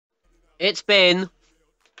It's been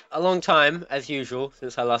a long time, as usual,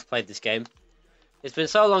 since I last played this game. It's been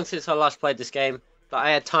so long since I last played this game that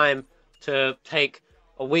I had time to take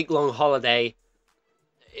a week-long holiday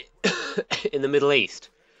in the Middle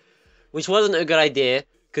East, which wasn't a good idea,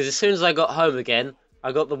 because as soon as I got home again,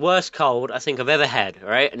 I got the worst cold I think I've ever had,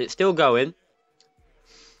 alright? And it's still going.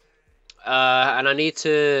 And I need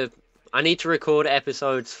to record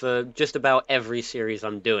episodes for just about every series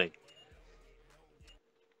I'm doing.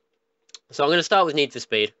 So I'm going to start with Need for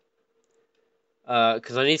Speed.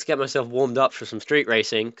 Because I need to get myself warmed up for some street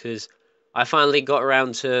racing, because I finally got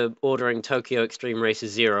around to ordering Tokyo Extreme Racer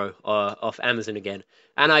Zero off Amazon again.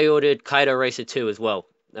 And I ordered Kaido Racer 2 as well,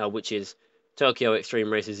 which is Tokyo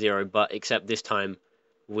Extreme Racer Zero, but except this time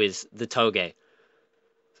with the Toge.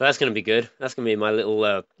 So that's going to be good. That's going to be my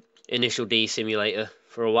little Initial D simulator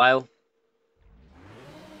for a while.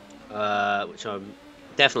 Which I'm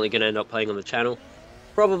definitely going to end up playing on the channel.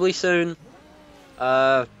 Probably soon.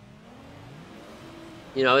 You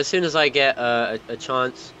know, as soon as I get a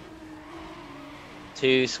chance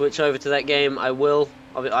to switch over to that game, I will.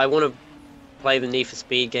 I want to play the Need for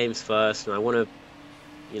Speed games first, and I want to,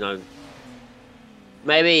 you know,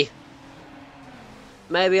 maybe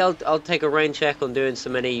I'll take a rain check on doing so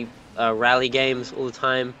many rally games all the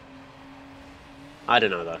time. I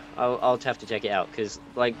don't know though. I'll have to check it out, because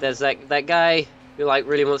like there's that guy who like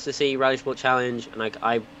really wants to see Rally Sport Challenge, and like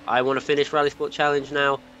I want to finish Rally Sport Challenge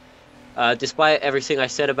now. Despite everything I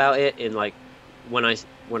said about it in like when I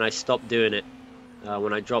stopped doing it,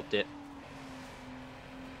 when I dropped it,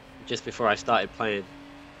 just before I started playing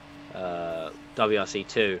WRC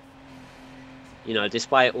 2, you know,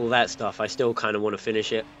 despite all that stuff, I still kind of want to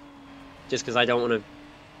finish it, just because I don't want to.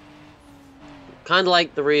 Kind of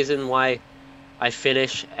like the reason why I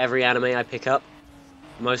finish every anime I pick up,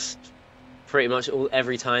 pretty much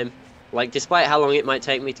every time. Like, despite how long it might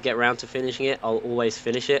take me to get around to finishing it, I'll always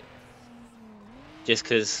finish it. Just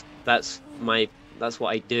because that's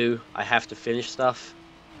what I do. I have to finish stuff.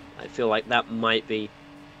 I feel like that might be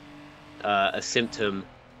a symptom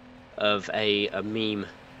of a meme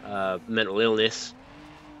mental illness.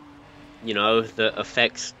 You know, that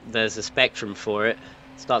affects. There's a spectrum for it.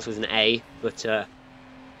 It starts with an A, but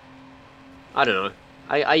I don't know.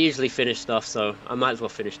 I usually finish stuff, so I might as well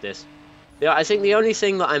finish this. Yeah, I think the only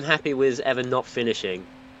thing that I'm happy with ever not finishing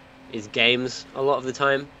is games a lot of the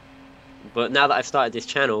time. But now that I've started this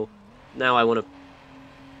channel, now I want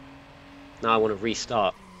to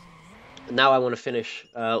restart. Now I want to finish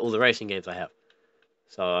all the racing games I have.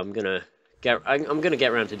 So I'm gonna get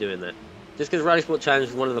around to doing that. Just because Rally Sport Challenge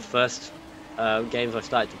is one of the first games I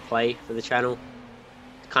started to play for the channel,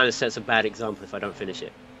 it kind of sets a bad example if I don't finish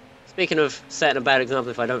it. Speaking of setting a bad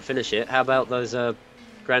example if I don't finish it, how about those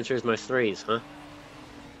Gran Turismo 3s, huh?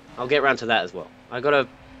 I'll get around to that as well. I gotta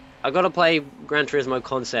play Gran Turismo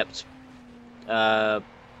Concept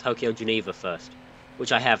Tokyo Geneva first,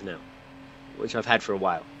 which I have now, which I've had for a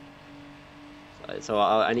while. So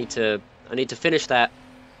I need to finish that,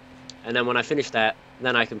 and then when I finish that,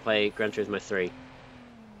 then I can play Gran Turismo 3,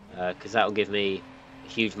 because that'll give me a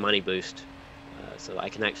huge money boost, so that I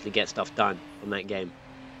can actually get stuff done on that game,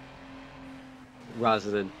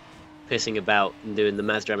 rather than pissing about and doing the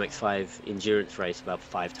Mazda MX-5 endurance race about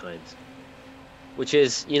 5 times, which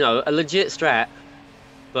is, you know, a legit strat,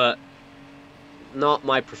 but not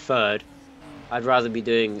my preferred. I'd rather be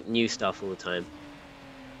doing new stuff all the time.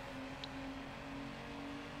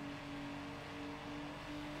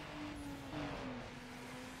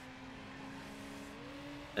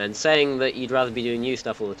 And saying that you'd rather be doing new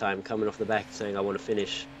stuff all the time, coming off the back and saying I want to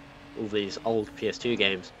finish all these old PS2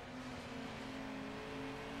 games,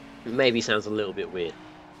 maybe sounds a little bit weird.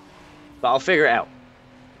 But I'll figure it out.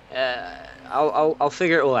 I'll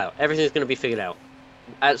figure it all out. Everything's going to be figured out.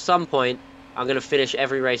 At some point, I'm going to finish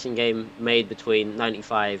every racing game made between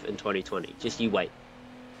 95 and 2020. Just you wait.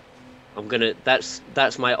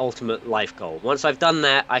 That's my ultimate life goal. Once I've done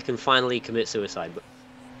that, I can finally commit suicide. But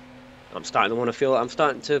I'm starting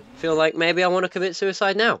to feel like maybe I want to commit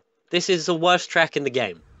suicide now. This is the worst track in the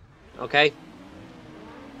game. Okay?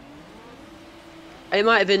 It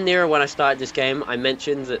might have been nearer when I started this game. I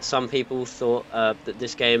mentioned that some people thought that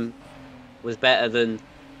this game was better than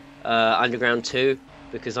Underground 2,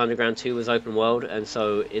 because Underground 2 was open world, and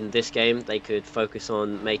so in this game they could focus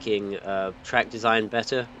on making track design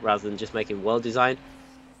better rather than just making world design.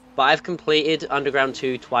 But I've completed Underground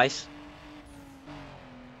 2 twice,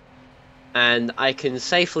 and I can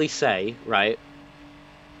safely say, right,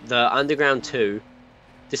 the Underground 2,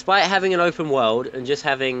 despite having an open world and just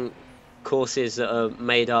having courses that are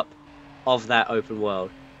made up of that open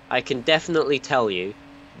world, I can definitely tell you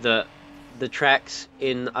that the tracks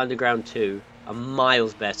in Underground 2 are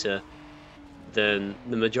miles better than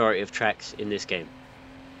the majority of tracks in this game.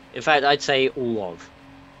 In fact, I'd say all of.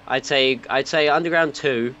 I'd say Underground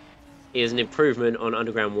 2 is an improvement on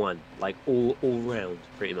Underground 1, like all round,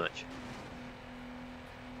 pretty much.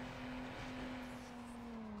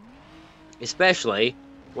 Especially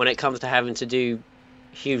when it comes to having to do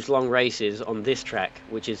huge long races on this track,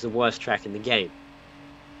 which is the worst track in the game.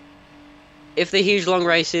 If the huge long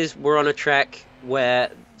races were on a track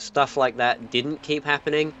where stuff like that didn't keep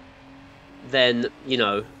happening, then, you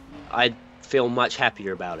know, I'd feel much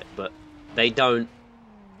happier about it, but they don't,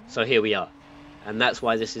 so here we are. And that's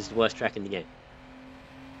why this is the worst track in the game.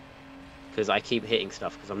 Because I keep hitting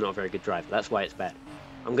stuff because I'm not a very good driver. That's why it's bad.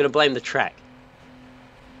 I'm going to blame the track.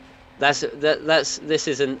 This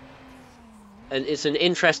is it's an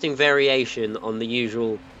interesting variation on the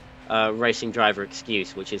usual racing driver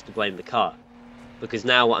excuse, which is to blame the car. Because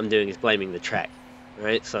now what I'm doing is blaming the track.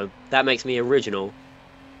 Right? So that makes me original.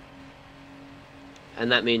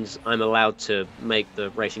 And that means I'm allowed to make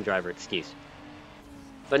the racing driver excuse.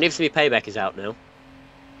 But Need for Speed Payback is out now.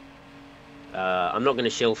 I'm not going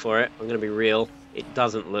to shill for it. I'm going to be real. It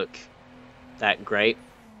doesn't look that great.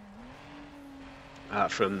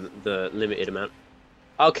 From the limited amount.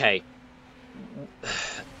 Okay.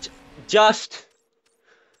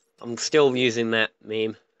 I'm still using that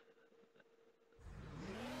meme.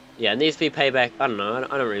 Yeah, Need for Speed Payback. I don't know.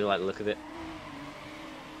 I don't really like the look of it.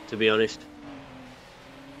 To be honest.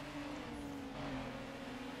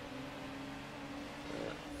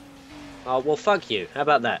 Oh, well, fuck you. How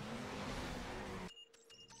about that?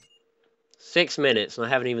 6 minutes and I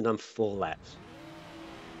haven't even done 4 laps.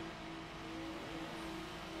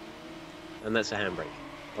 And that's a handbrake.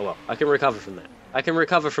 Oh well, I can recover from that. I can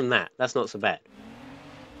recover from that. That's not so bad.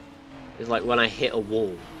 It's like when I hit a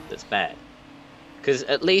wall that's bad. Because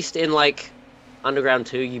at least in, like, Underground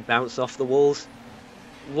 2, you bounce off the walls.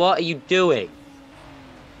 What are you doing?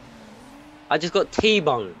 I just got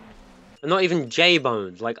T-boned. And not even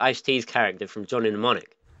J-boned, like Ice-T's character from Johnny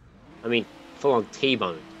Mnemonic. I mean, full-on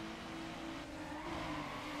T-boned.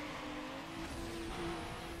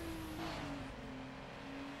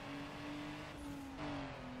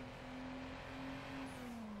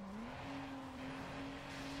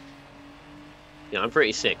 You know, I'm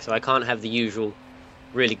pretty sick, so I can't have the usual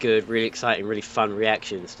really good, really exciting, really fun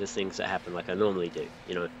reactions to things that happen like I normally do,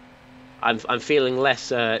 you know. I'm feeling less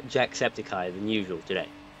Jacksepticeye than usual today.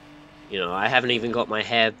 You know, I haven't even got my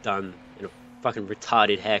hair done in a fucking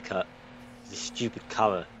retarded haircut. This stupid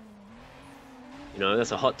colour. You know,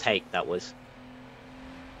 that's a hot take, that was.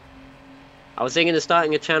 I was thinking of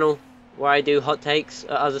starting a channel where I do hot takes at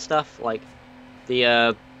other stuff, like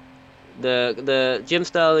the Jim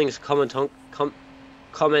Sterling's commentocracy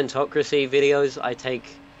videos I take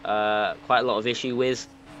quite a lot of issue with,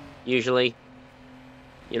 usually.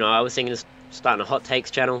 You know, I was thinking of starting a hot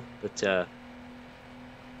takes channel, but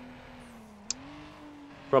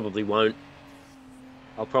probably won't.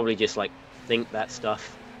 I'll probably just, like, think that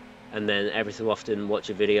stuff, and then every so often watch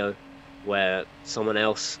a video where someone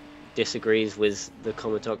else disagrees with the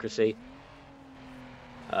commentocracy.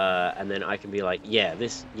 And then I can be like, yeah,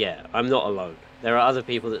 I'm not alone. There are other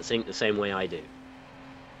people that think the same way I do.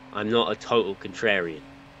 I'm not a total contrarian.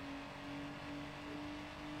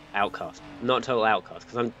 Outcast. I'm not a total outcast,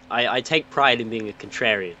 because I take pride in being a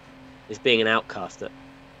contrarian. It's being an outcaster.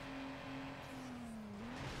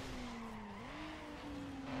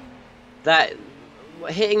 That,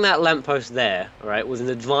 hitting that lamppost there, alright, was an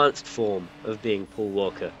advanced form of being Paul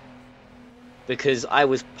Walker. Because I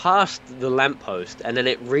was past the lamppost and then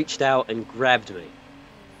it reached out and grabbed me.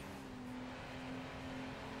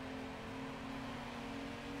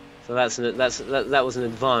 So that was an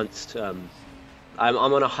advanced. I'm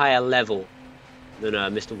on a higher level than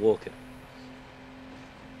Mr. Walker,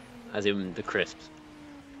 as in the crisps.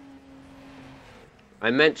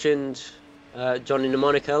 I mentioned Johnny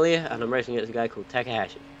Mnemonic earlier, and I'm racing against a guy called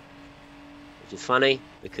Takahashi. Which is funny,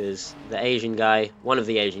 because the Asian guy, one of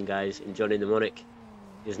the Asian guys in Johnny Mnemonic,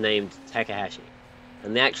 is named Takahashi.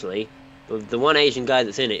 And actually, the one Asian guy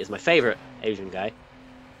that's in it is my favourite Asian guy.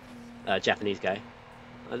 Japanese guy.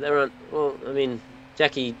 There aren't, well, I mean,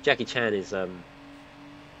 Jackie Chan is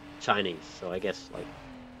Chinese, so I guess, like...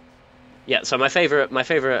 Yeah, so my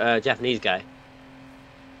favourite Japanese guy,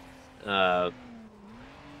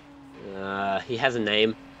 he has a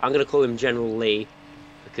name. I'm going to call him General Lee,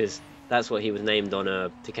 because that's what he was named on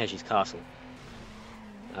Takeshi's Castle.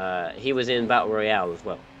 He was in Battle Royale as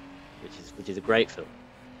well, which is a great film.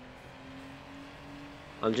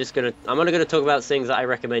 I'm only gonna talk about things that I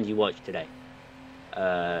recommend you watch today.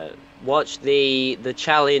 Watch the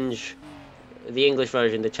challenge the English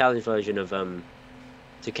version, the challenge version of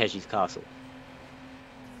Takeshi's Castle.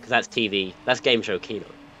 Because that's TV, that's Game Show Kino.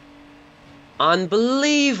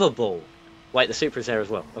 Unbelievable! Wait, the Supra's there as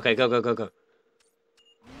well. Okay, go, go, go, go.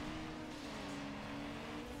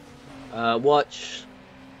 Watch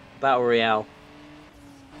Battle Royale.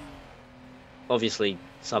 Obviously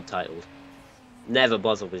subtitled. Never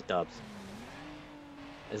bother with dubs.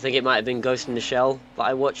 I think it might have been Ghost in the Shell that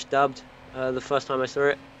I watched dubbed the first time I saw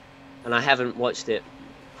it. And I haven't watched it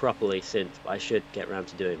properly since, but I should get around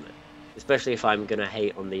to doing that. Especially if I'm gonna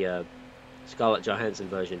hate on the Scarlett Johansson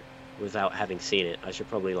version without having seen it. I should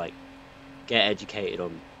probably like get educated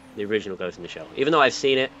on the original Ghost in the Shell. Even though I've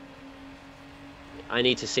seen it, I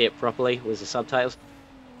need to see it properly with the subtitles.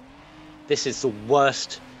 This is the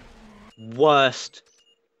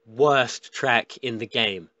worst track in the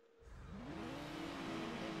game.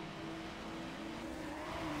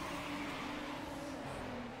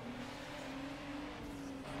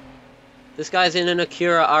 This guy's in an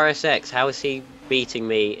Acura RSX. How is he beating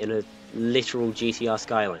me in a literal GTR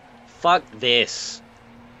Skyline? Fuck this.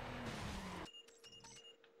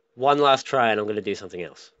 One last try and I'm going to do something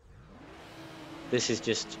else. This is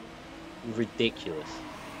just ridiculous,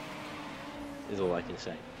 is all I can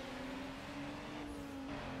say.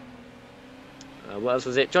 What else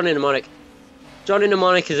was it? Johnny Mnemonic. Johnny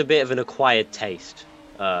Mnemonic is a bit of an acquired taste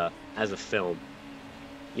as a film.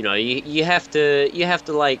 You know, you have to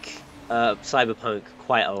like Cyberpunk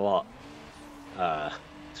quite a lot to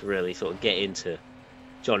really sort of get into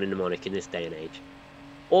Johnny Mnemonic in this day and age,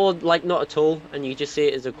 or like not at all, and you just see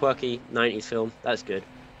it as a quirky 90s film. That's good.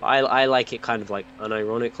 But I like it kind of like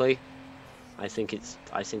unironically. I think it's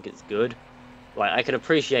good. Like I can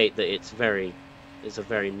appreciate that it's a very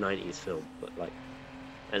 90s film, but like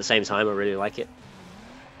at the same time I really like it.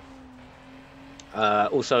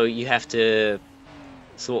 Also, you have to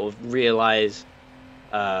sort of realize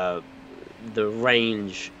the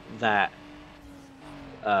range that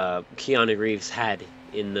Keanu Reeves had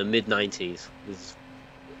in the mid-90s was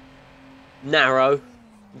narrow.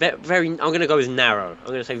 Very, I'm going to go with narrow. I'm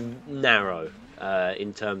going to say narrow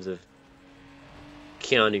in terms of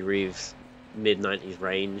Keanu Reeves' mid-90s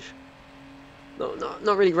range.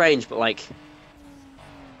 Not really range, but like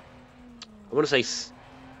I want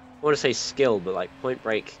to say skill, but like Point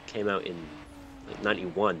Break came out in like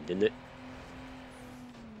 91, didn't it?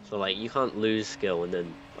 So like you can't lose skill and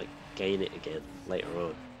then like gain it again later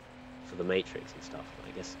on for the Matrix and stuff.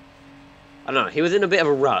 I guess I don't know. He was in a bit of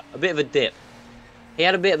a rut, a bit of a dip. He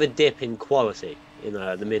had a bit of a dip in quality in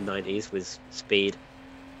the mid-90s with Speed.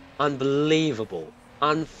 Unbelievable,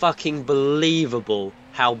 unfucking believable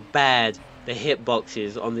how bad the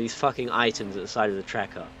hitboxes on these fucking items at the side of the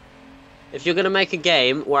track are. If you're gonna make a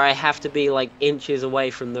game where I have to be like inches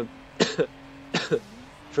away from the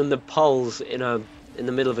from the poles in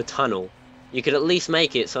the middle of a tunnel, you could at least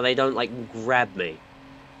make it so they don't like grab me,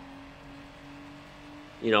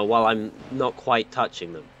 you know, while I'm not quite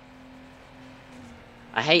touching them.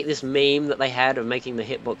 I hate this meme that they had of making the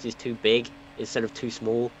hitboxes too big instead of too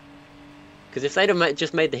small. Because if they'd have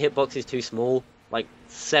just made the hitboxes too small, like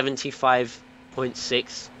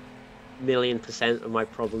 75.6 million% of my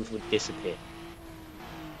problems would disappear.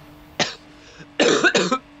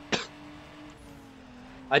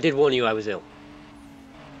 I did warn you I was ill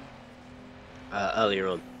earlier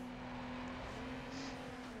on.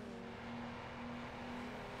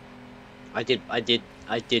 I did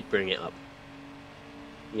bring it up.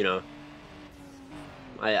 You know,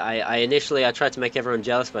 I initially tried to make everyone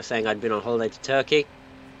jealous by saying I'd been on holiday to Turkey,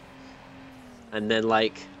 and then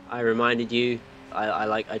like I reminded you,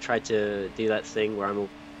 I tried to do that thing where I'm all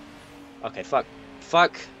okay, fuck,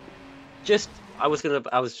 just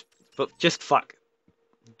fuck.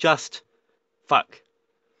 Let's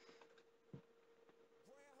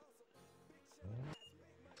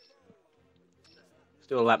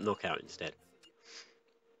do a lap knockout instead.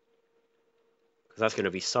 Because that's going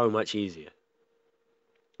to be so much easier.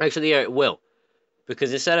 Actually, yeah, it will.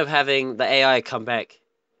 Because instead of having the AI come back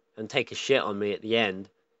and take a shit on me at the end,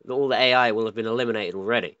 all the AI will have been eliminated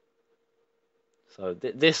already. So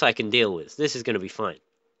this I can deal with. This is going to be fine.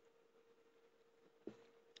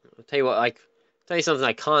 I'll tell you what, tell you something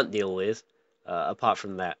I can't deal with, apart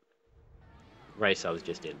from that race I was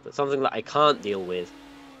just in. But something that I can't deal with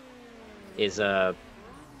is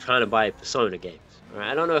trying to buy Persona games. Alright,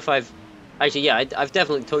 I don't know if I've... Actually, yeah, I've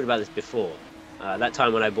definitely talked about this before. That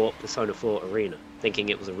time when I bought Persona 4 Arena, thinking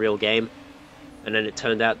it was a real game, and then it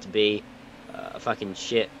turned out to be a fucking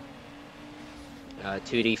shit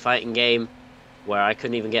 2D fighting game where I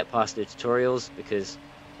couldn't even get past the tutorials because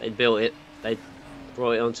they brought it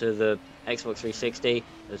onto the Xbox 360,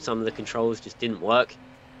 and some of the controls just didn't work.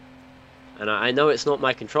 And I know it's not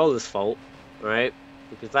my controller's fault, right?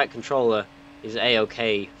 Because that controller is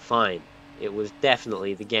A-OK fine. It was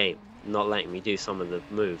definitely the game not letting me do some of the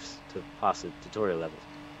moves to pass the tutorial levels.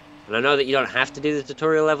 And I know that you don't have to do the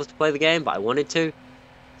tutorial levels to play the game, but I wanted to.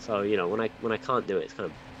 So, you know, when I can't do it, it's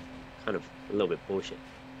kind of a little bit bullshit.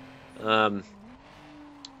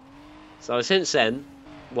 So since then,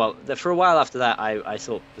 well, for a while after that, I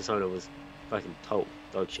thought Persona was fucking total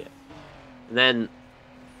dog shit. And then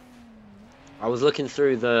I was looking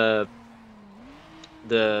through the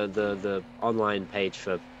online page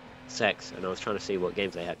for Sex, and I was trying to see what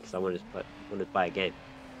games they had because I wanted to buy a game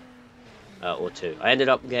or two. I ended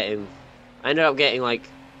up getting like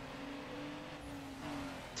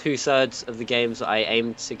 2/3 of the games that I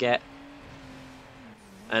aimed to get,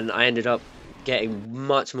 and I ended up getting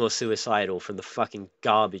much more suicidal from the fucking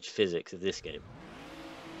garbage physics of this game.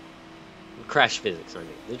 Crash physics, I mean.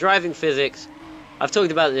 The driving physics, I've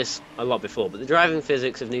talked about this a lot before, but the driving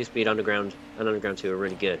physics of Need for Speed Underground and Underground 2 are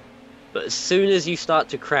really good. But as soon as you start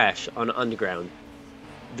to crash on Underground,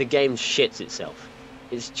 the game shits itself.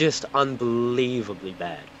 It's just unbelievably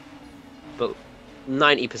bad. But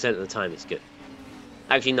 90% of the time it's good.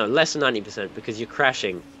 Actually, no, less than 90% because you're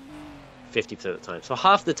crashing 50% of the time. So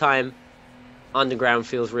half the time, Underground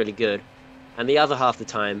feels really good, and the other half the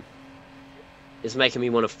time is making me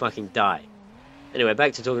want to fucking die. Anyway,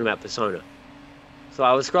 back to talking about Persona. So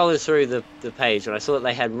I was scrolling through the page, and I saw that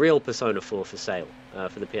they had real Persona 4 for sale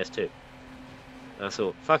for the PS2. And I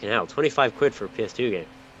thought, fucking hell, 25 quid for a PS2 game.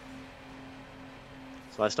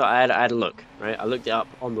 So I had a look, right? I looked it up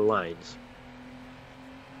on the lines,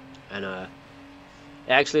 and it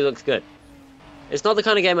actually looks good. It's not the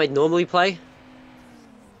kind of game I'd normally play,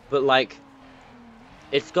 but like,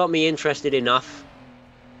 it's got me interested enough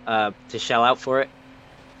to shell out for it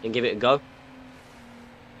and give it a go,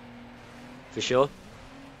 for sure.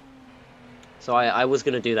 So I was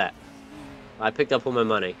gonna do that. I picked up all my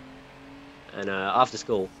money, and after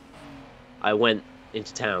school, I went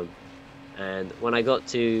into town, and when I got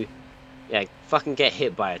to, yeah, fucking get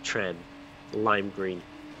hit by a tram, lime green,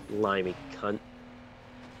 limey cunt.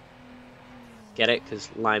 Get it? Because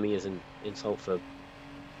limey is an insult for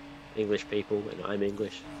English people, and I'm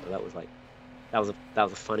English, so that was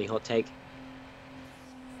a funny hot take.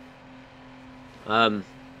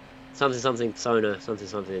 Something Persona,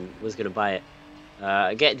 something was gonna buy it.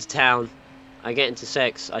 I get into town, I get into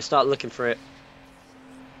Sex, I start looking for it.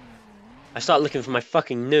 I start looking for my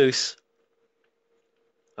fucking noose.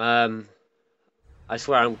 I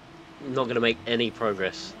swear I'm not gonna make any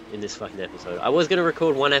progress in this fucking episode. I was gonna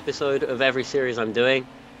record one episode of every series I'm doing,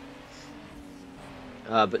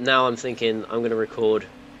 but now I'm thinking I'm gonna record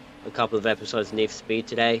a couple of episodes of Need for Speed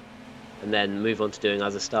today, and then move on to doing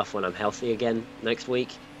other stuff when I'm healthy again next week.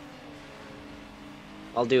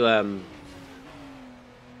 I'll do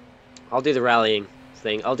the rallying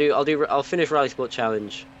thing. I'll finish Rally Sport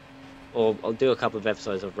Challenge, or I'll do a couple of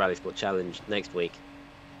episodes of Rally Sport Challenge next week.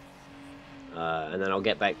 And then I'll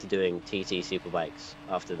get back to doing TT Superbikes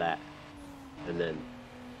after that, and then,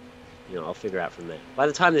 you know, I'll figure out from there. By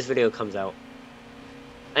the time this video comes out,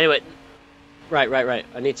 anyway, right.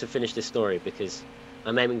 I need to finish this story because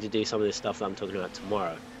I'm aiming to do some of this stuff that I'm talking about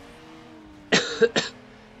tomorrow,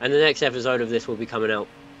 and the next episode of this will be coming out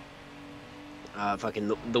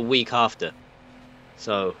fucking the week after.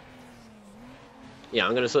 So yeah,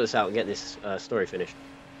 I'm gonna sort this out and get this story finished.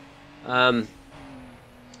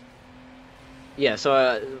 Yeah,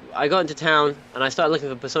 so I got into town, and I started looking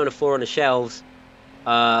for Persona 4 on the shelves,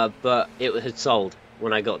 but it had sold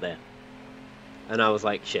when I got there. And I was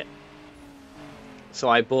like, shit. So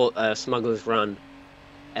I bought Smuggler's Run,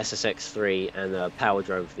 SSX3, and Power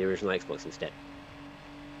Drone for the original Xbox instead.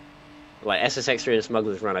 Like, SSX3 and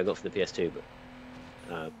Smuggler's Run I got for the PS2,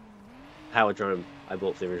 but Power Drone I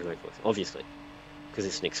bought for the original Xbox, obviously, because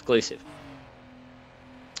it's an exclusive.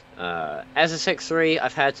 SSX3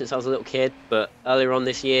 I've had since I was a little kid, but earlier on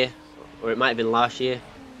this year, or it might have been last year,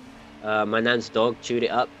 my nan's dog chewed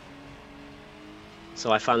it up,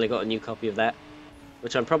 so I finally got a new copy of that,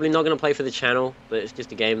 which I'm probably not going to play for the channel, but it's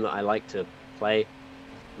just a game that I like to play.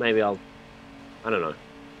 Maybe I don't know.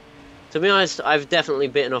 To be honest, I've definitely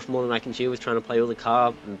bitten off more than I can chew with trying to play all the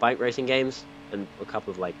car and bike racing games, and a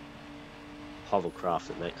couple of like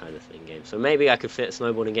hovercraft and that kind of thing games, so maybe I could fit a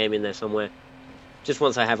snowboarding game in there somewhere. Just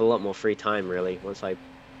once I have a lot more free time, really. Once I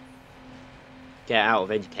get out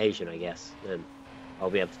of education, I guess, then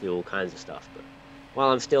I'll be able to do all kinds of stuff. But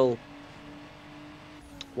while I'm still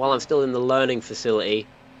in the learning facility,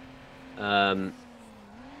 fuck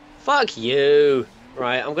you.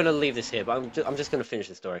 Right, I'm gonna leave this here, but I'm just gonna finish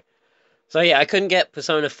the story. So yeah, I couldn't get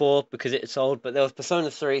Persona 4 because it sold, but there was Persona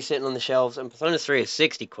 3 sitting on the shelves, and Persona 3 is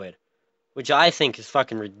 60 quid, which I think is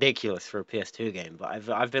fucking ridiculous for a PS2 game. But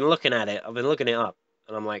I've been looking at it, I've been looking it up,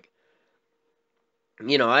 and I'm like, I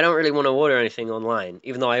don't really want to order anything online,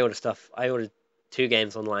 even though I ordered 2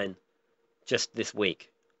 games online just this week,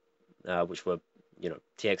 which were,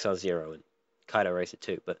 TXR 0 and Kaido Racer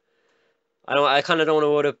 2. But I kind of don't want to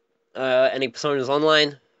order any Personas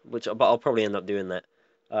online, but I'll probably end up doing that.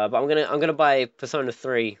 But I'm gonna buy Persona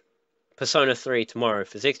 3 tomorrow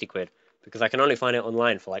for 60 quid because I can only find it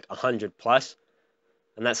online for like 100 plus,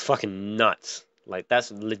 and that's fucking nuts. Like that's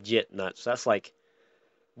legit nuts. That's like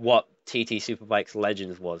what TT Superbikes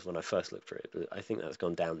Legends was when I first looked for it, but I think that's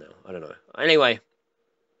gone down now. I don't know. Anyway,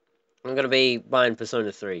 I'm gonna be buying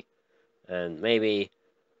Persona 3, and maybe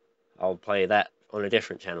I'll play that on a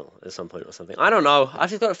different channel at some point or something. I don't know. I've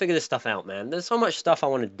just got to figure this stuff out, man. There's so much stuff I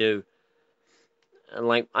want to do, and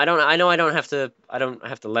like I know I don't have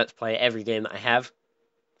to let's play every game that I have,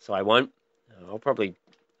 so I won't. I'll probably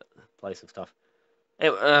play some stuff.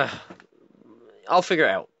 Anyway, I'll figure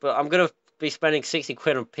it out. But I'm gonna be spending 60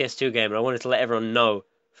 quid on a PS2 game, and I wanted to let everyone know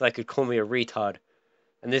if they could call me a retard.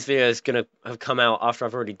 And this video is gonna have come out after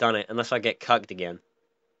I've already done it, unless I get cucked again.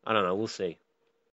 I don't know. We'll see.